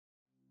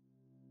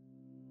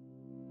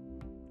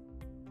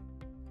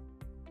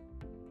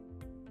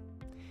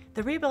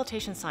The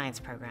Rehabilitation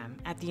Science program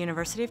at the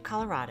University of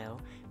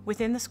Colorado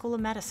within the School of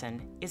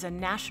Medicine is a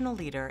national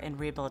leader in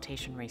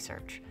rehabilitation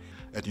research.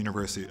 At the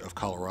University of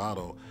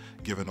Colorado,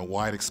 given the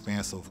wide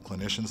expanse of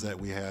clinicians that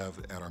we have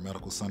at our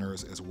medical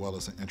centers as well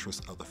as the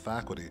interest of the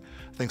faculty,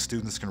 I think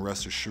students can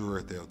rest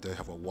assured that they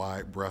have a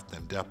wide breadth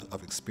and depth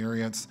of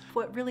experience.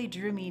 What really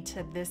drew me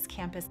to this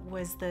campus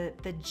was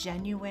the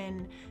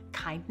genuine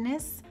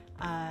kindness,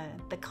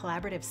 the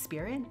collaborative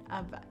spirit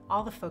of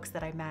all the folks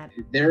that I met.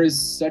 There is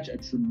such a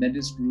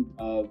tremendous group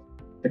of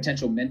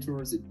potential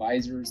mentors,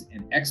 advisors,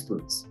 and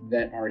experts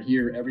that are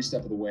here every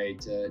step of the way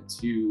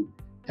to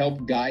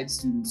help guide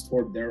students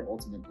toward their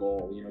ultimate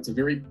goal. You know, it's a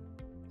very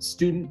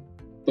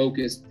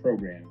student-focused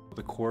program.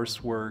 The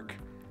coursework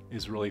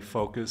is really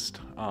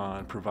focused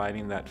on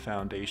providing that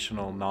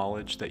foundational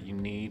knowledge that you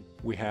need.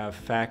 We have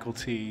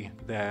faculty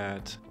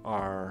that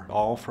are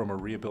all from a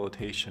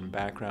rehabilitation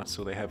background,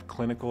 so they have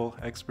clinical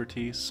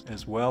expertise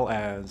as well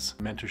as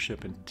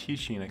mentorship and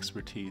teaching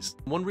expertise.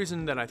 One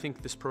reason that I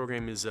think this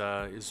program is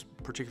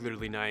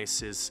particularly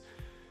nice is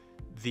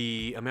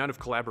the amount of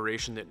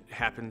collaboration that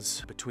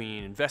happens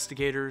between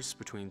investigators,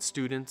 between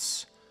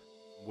students,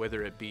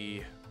 whether it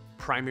be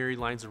primary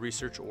lines of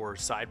research or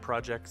side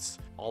projects.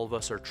 All of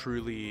us are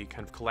truly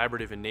kind of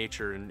collaborative in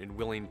nature and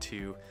willing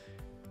to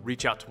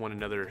reach out to one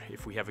another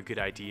if we have a good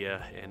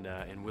idea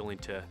and willing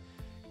to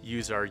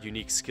use our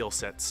unique skill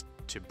sets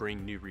to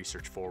bring new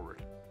research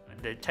forward.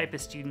 The type of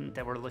student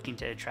that we're looking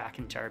to attract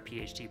into our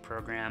PhD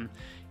program,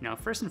 you know,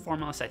 first and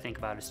foremost, I think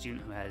about a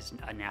student who has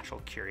a natural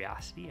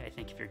curiosity. I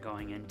think if you're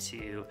going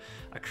into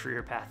a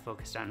career path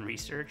focused on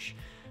research,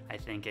 I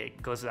think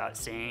it goes without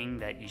saying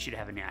that you should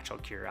have a natural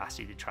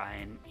curiosity to try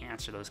and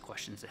answer those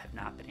questions that have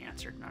not been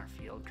answered in our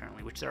field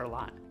currently, which there are a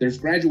lot. There's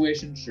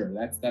graduation, sure,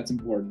 that's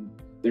important.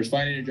 There's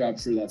finding a job,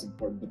 sure, that's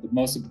important. But the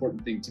most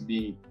important thing to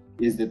me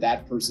is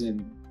that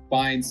person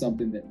find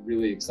something that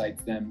really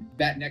excites them,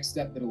 that next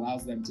step that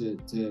allows them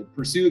to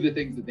pursue the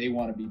things that they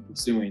want to be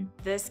pursuing.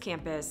 This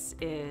campus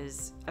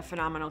is a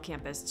phenomenal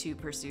campus to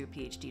pursue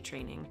PhD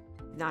training.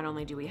 Not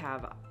only do we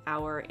have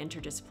our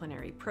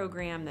interdisciplinary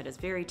program that is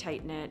very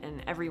tight-knit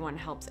and everyone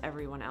helps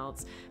everyone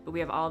else, but we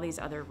have all these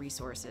other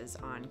resources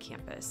on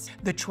campus.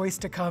 The choice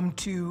to come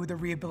to the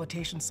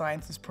Rehabilitation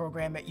Sciences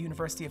program at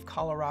University of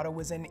Colorado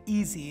was an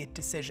easy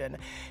decision,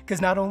 because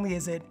not only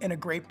is it in a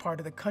great part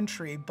of the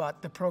country,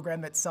 but the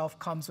program itself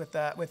comes with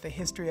a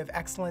history of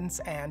excellence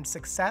and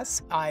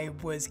success. I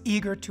was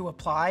eager to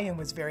apply and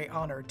was very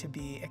honored to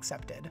be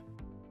accepted.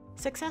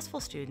 Successful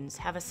students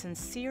have a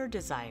sincere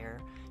desire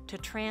to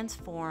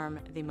transform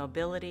the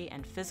mobility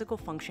and physical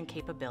function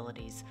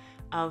capabilities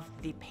of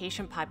the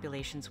patient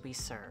populations we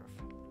serve.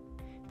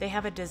 They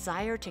have a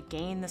desire to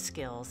gain the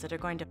skills that are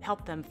going to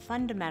help them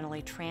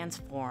fundamentally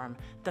transform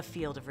the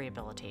field of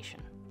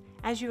rehabilitation.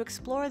 As you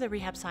explore the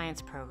Rehab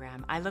Science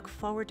program, I look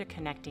forward to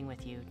connecting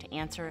with you to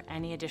answer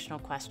any additional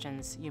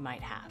questions you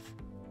might have.